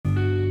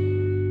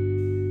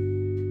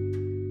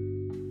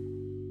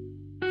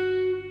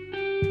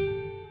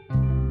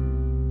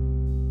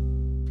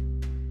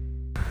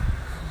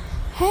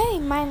Hey,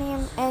 my name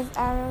is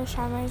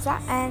Arusha Mirza,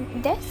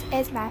 and this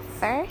is my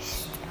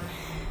first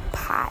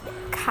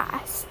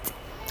podcast.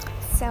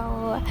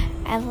 So,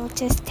 I will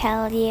just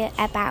tell you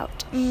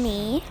about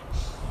me.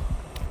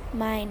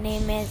 My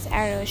name is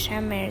Arusha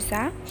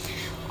Mirza.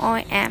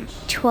 I am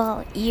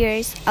 12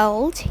 years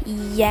old.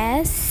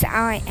 Yes,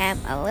 I am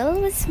a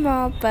little bit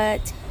small,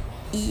 but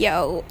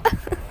yo.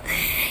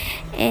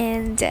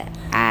 And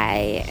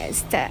I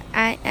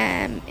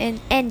am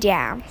in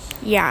India.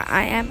 Yeah,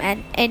 I am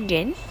an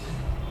Indian.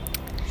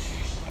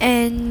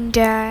 And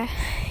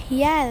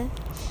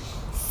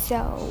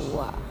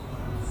so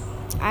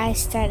I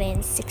study in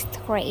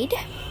 6th grade.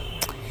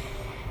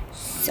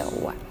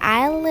 So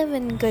I live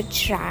in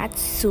Gujarat,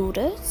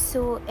 Surat.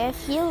 So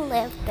if you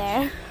live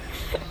there,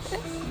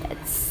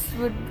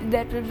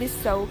 that would be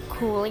so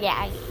cool.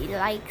 Yeah,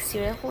 like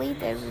seriously,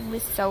 that would be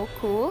so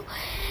cool.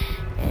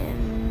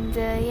 And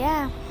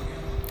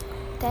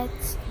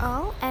that's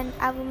all. And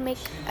I will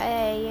make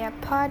a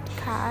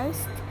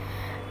podcast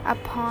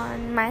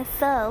upon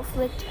myself,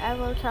 which I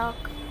will talk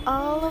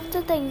all of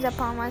the things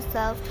upon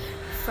myself,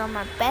 from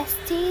my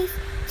besties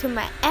to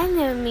my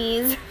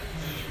enemies.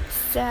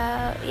 So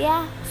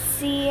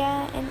see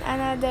ya in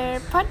another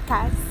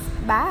podcast.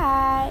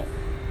 Bye.